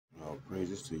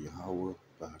Praises to Yahweh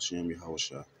by Hashem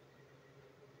Yahushua.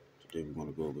 Today we're going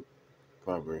to go over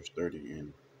Proverbs 30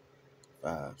 and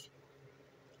 5.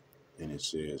 And it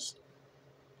says,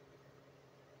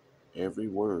 every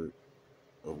word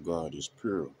of God is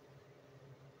pure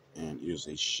and is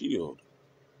a shield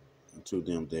unto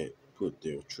them that put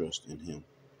their trust in him.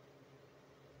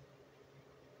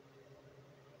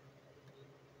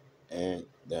 Add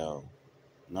thou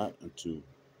not unto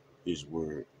his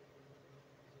word,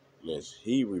 lest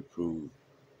he reprove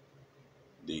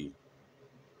thee,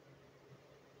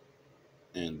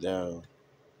 and thou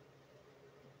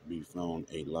be found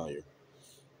a liar.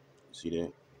 See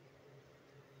that?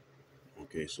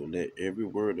 Okay, so let every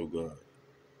word of God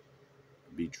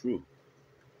be true.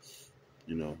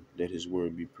 Let his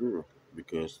word be pure,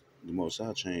 because the Most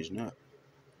High change not.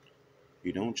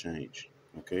 He don't change.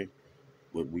 Okay?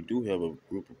 But we do have a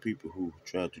group of people who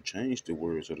try to change the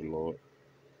words of the Lord,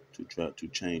 to try to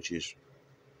change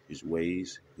his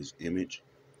ways, his image,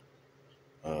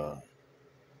 uh,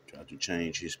 try to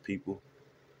change his people,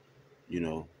 you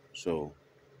know. So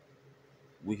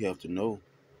we have to know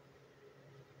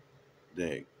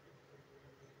that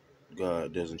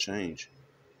God doesn't change.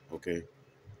 Okay?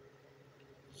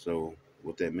 So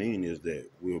what that means is that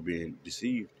we're being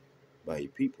deceived by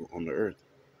people on the earth.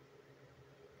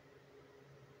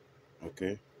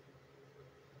 Okay?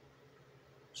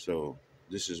 So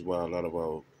this is why a lot of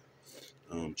our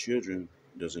children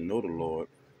doesn't know the Lord,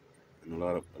 and a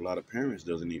lot of parents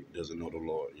doesn't know the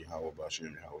Lord, Yahweh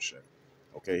Bashem Yahweh.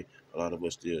 Okay, a lot of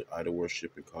us still idol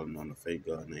worship and calling on a fake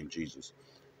God named Jesus.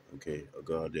 Okay, a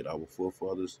God that our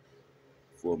foremothers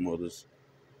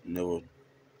never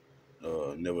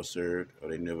never served, or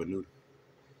they never knew.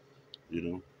 You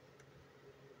know.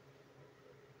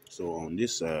 So on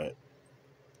this side,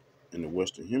 in the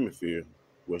Western Hemisphere,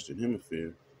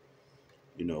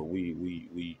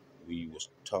 we was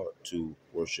taught to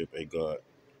worship a God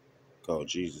called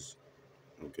Jesus.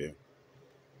 Okay,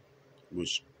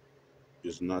 which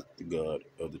is not the God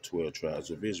of the 12 tribes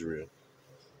of Israel,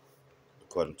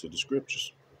 according to the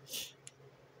scriptures.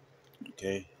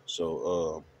 Okay,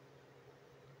 so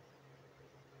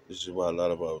this is why a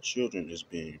lot of our children is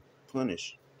being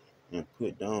punished and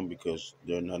put down, because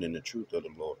they're not in the truth of the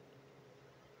Lord.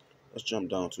 Let's jump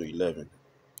down to 11.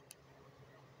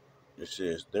 It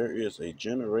says, there is a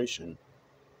generation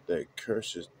that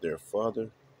curses their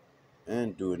father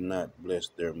and do not bless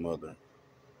their mother.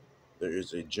 There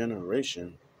is a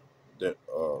generation that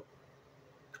are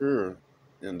pure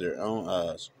in their own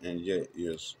eyes, and yet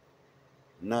is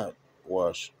not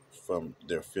washed from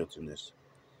their filthiness.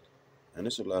 And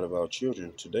it's a lot of our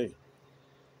children today.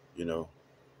 You know,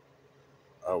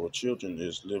 our children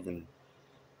is living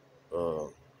uh,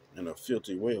 in a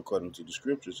filthy way, according to the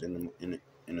scriptures, in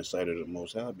the sight of the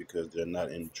Most High, because they're not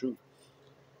in the truth.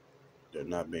 They're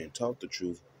not being taught the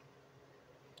truth,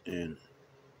 and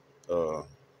uh,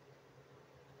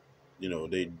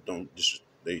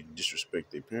 they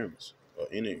disrespect their parents or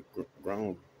any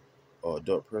grown or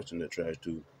adult person that tries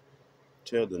to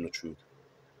tell them the truth.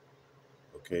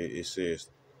 Okay,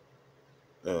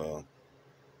 uh,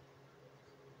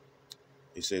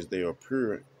 it says they are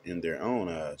pure in their own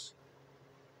eyes.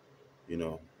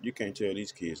 You can't tell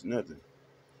these kids nothing.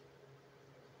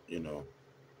 You know,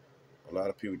 a lot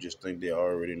of people just think they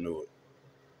already know it,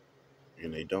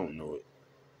 and they don't know it.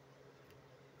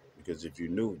 Because if you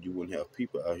knew, you wouldn't have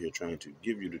people out here trying to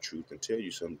give you the truth and tell you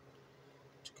something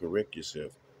to correct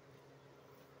yourself.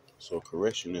 So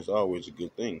correction is always a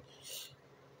good thing,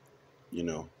 you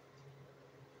know.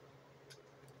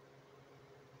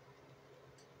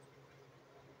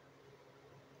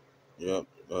 Yep.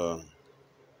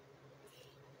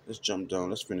 Let's jump down.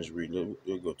 Let's finish reading.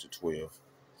 We'll go to 12.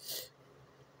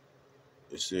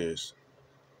 It says,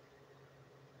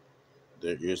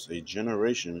 there is a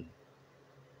generation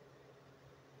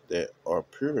that are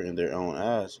pure in their own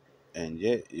eyes, and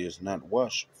yet is not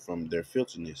washed from their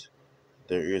filthiness.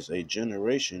 There is a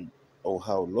generation, oh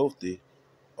how lofty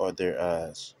are their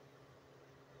eyes,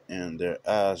 and their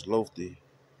eyes lofty.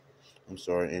 I'm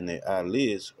sorry, and their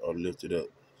eyelids are lifted up.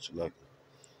 So like,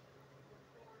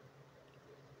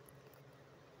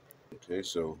 okay,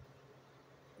 so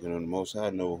the Most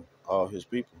High know all His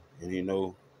people, and He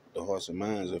know the hearts and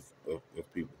minds of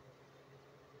people.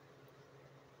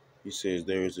 He says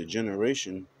there is a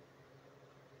generation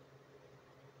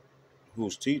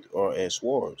whose teeth are as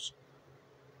swords,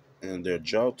 and their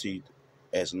jaw teeth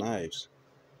as knives,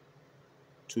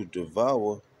 to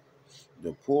devour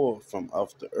the poor from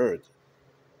off the earth,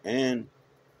 and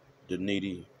the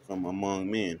needy from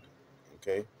among men.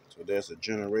 Okay, so there's a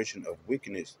generation of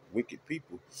wickedness, wicked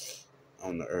people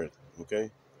on the earth.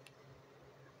 Okay,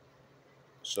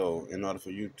 So in order for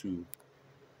you to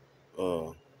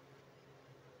uh,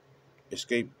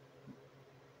 escape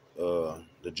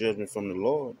the judgment from the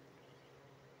Lord,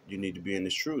 you need to be in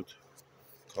this truth,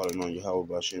 calling on Yahweh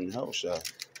Bashem Yahushua,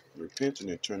 repenting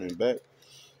and turning back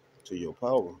to your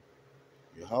power,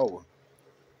 Yahweh.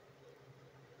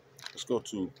 Let's go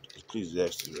to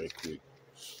Ecclesiastes right quick.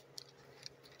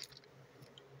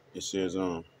 It says,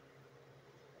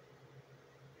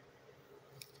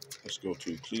 let's go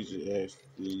to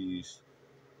Ecclesiastes.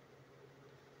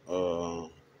 Uh,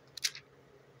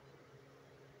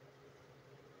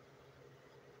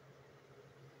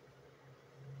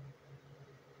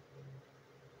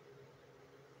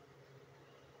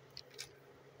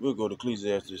 we'll go to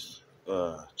Ecclesiastes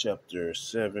chapter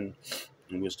 7,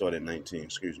 and we'll start at 19.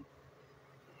 Excuse me.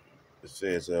 It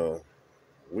says,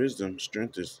 wisdom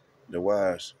strengthens the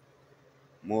wise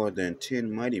more than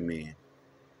 10 mighty men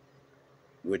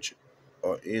which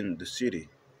are in the city.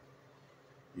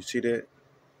 You see that?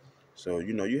 So,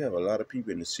 you have a lot of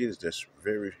people in the cities that's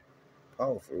very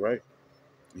powerful, right?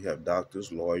 You have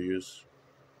doctors, lawyers,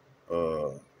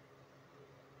 uh,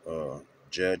 uh,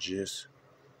 judges.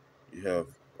 You have,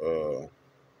 uh,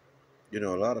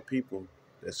 a lot of people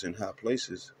that's in high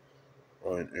places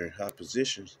or in high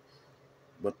positions,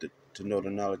 but to know the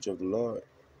knowledge of the Lord,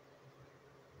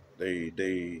 they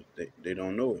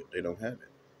don't know it. They don't have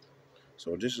it.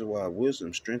 So this is why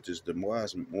wisdom strengthens the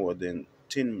wise more than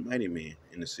 10 mighty men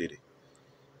in the city.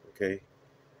 Okay,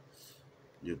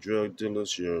 your drug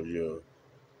dealers, you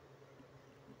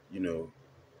know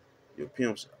your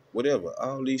pimps, whatever.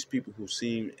 All these people who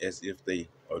seem as if they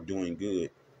are doing good,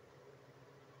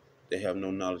 they have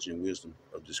no knowledge and wisdom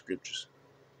of the scriptures.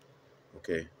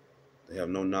 Okay, they have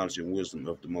no knowledge and wisdom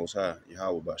of the Most High,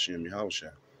 Yahweh Bashem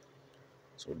Yahushua.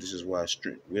 So this is why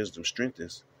wisdom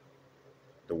strengthens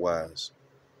the wise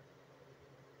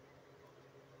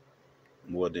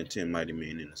more than 10 mighty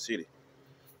men in the city.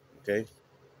 Okay,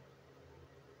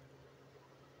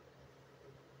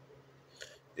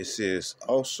 it says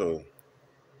also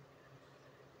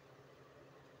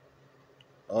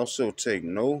take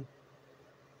no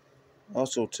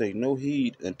also take no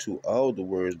heed unto all the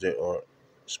words that are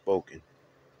spoken,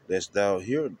 lest thou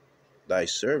hear thy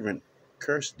servant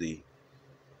curse thee.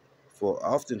 For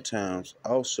oftentimes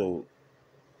also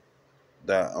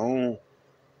thy own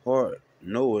heart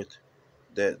knoweth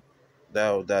that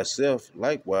thou thyself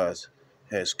likewise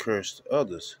hast cursed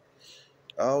others.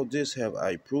 All this have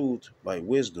I proved by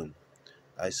wisdom.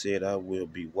 I said I will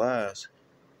be wise,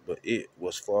 but it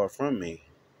was far from me.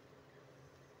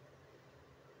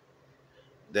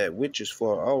 That which is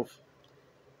far off,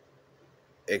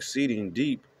 exceeding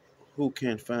deep, who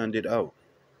can find it out?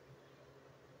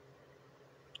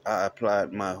 I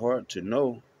applied my heart to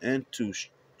know and to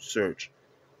search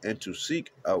and to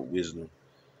seek out wisdom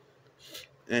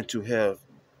and to have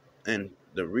and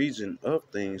the reason of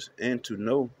things and to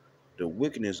know the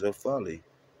wickedness of folly,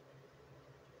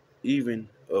 even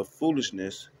of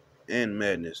foolishness and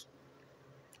madness.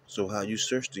 So how you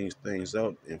search these things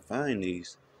out and find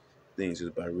these things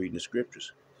is by reading the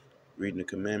scriptures, reading the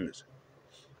commandments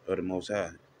of the Most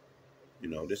High.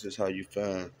 This is how you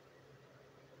find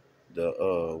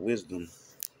the wisdom,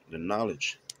 the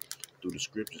knowledge through the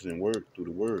scriptures and through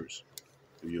the words,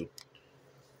 through your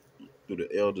through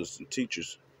the elders and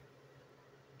teachers,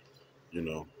 you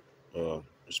know,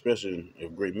 especially a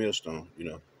great millstone,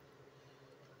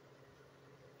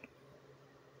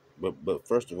 But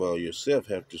first of all, yourself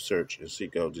have to search and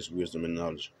seek out this wisdom and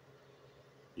knowledge.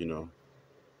 You know,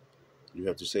 you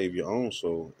have to save your own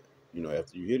soul.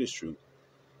 After you hear this truth,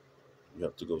 you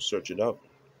have to go search it out.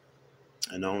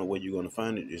 And the only way you're going to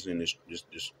find it is in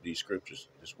these scriptures,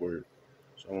 this word.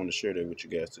 So I want to share that with you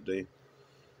guys today.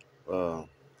 Uh,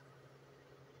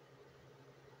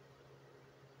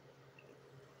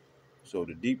 so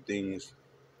the deep things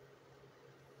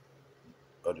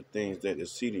are the things that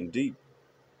is seating deep.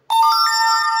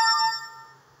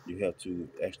 You have to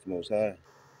ask the Most High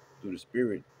through the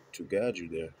Spirit to guide you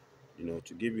there.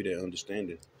 To give you that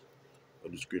understanding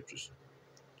of the scriptures.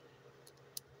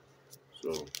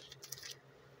 So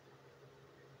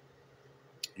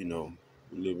we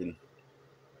live in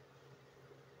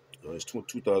it's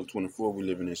 2024. We're gonna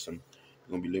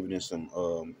be living in some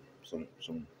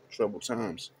troubled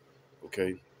times.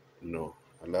 Okay,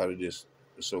 a lot of this,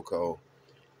 the so-called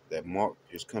that mark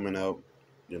is coming out.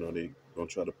 They gonna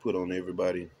try to put on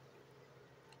everybody.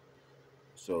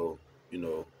 So you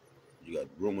know, you got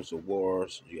rumors of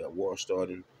wars. You got war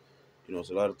starting. It's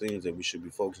a lot of things that we should be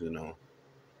focusing on.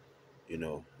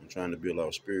 And trying to build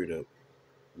our spirit up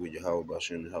with Yahweh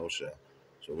Bashem and Yahushua.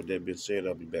 So with that being said,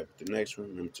 I'll be back with the next one.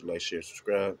 Remember to like, share,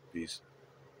 subscribe. Peace.